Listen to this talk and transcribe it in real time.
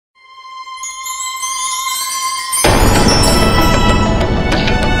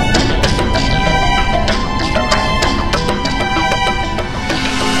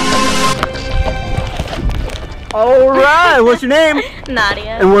right, what's your name?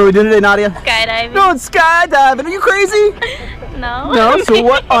 Nadiya. And what are we doing today, Nadiya? Skydiving. Going skydiving. Are you crazy? No. No? So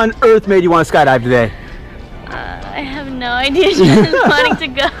what on earth made you want to skydive today? I have no idea. Just wanting to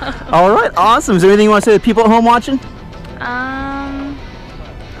go. All right, awesome. Is there anything you want to say to people at home watching?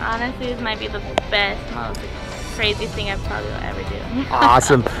 Honestly, this might be the best, most craziest thing I probably will ever do.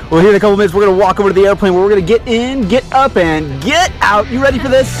 Awesome. Well, here in a couple minutes, we're going to walk over to the airplane where we're going to get in, get up, and get out. You ready for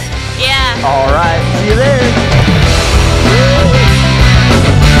this? Yeah. All right. See you there.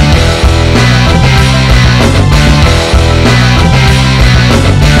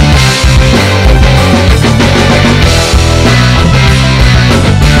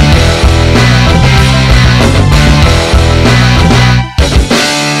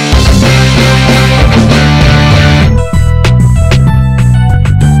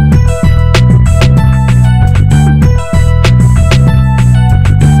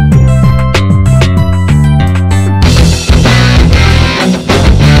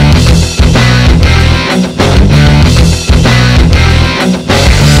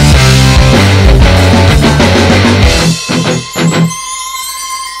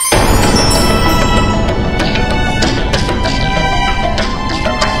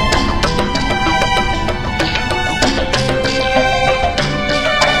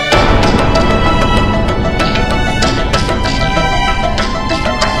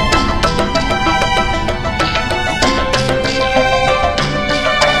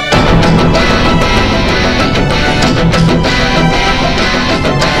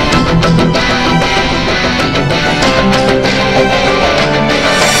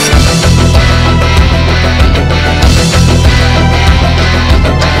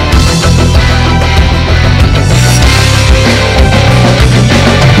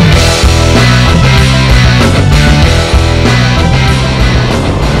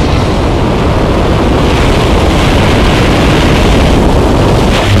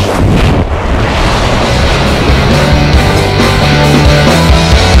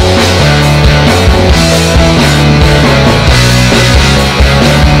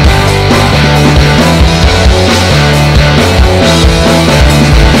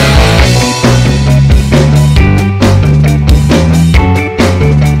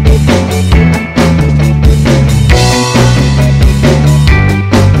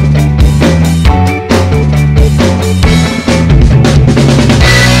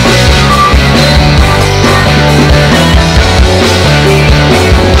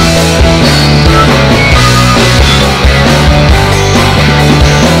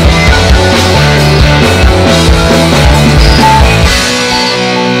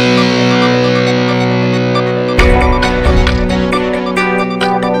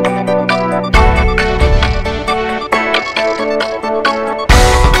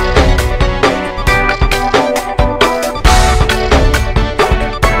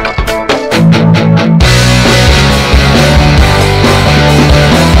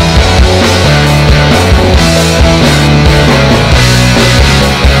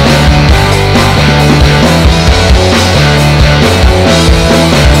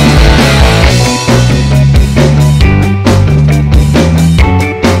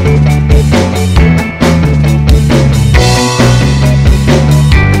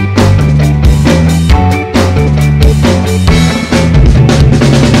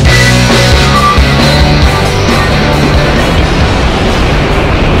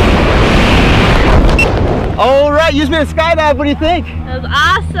 You just made a skydive. What do you think? That was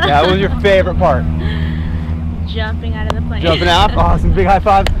awesome. Yeah, what was your favorite part? Jumping out of the plane. Jumping out. Awesome. Big high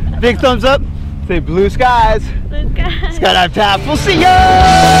five. Big thumbs up. Say blue skies. Blue skies. Skydive Taft. We'll see ya!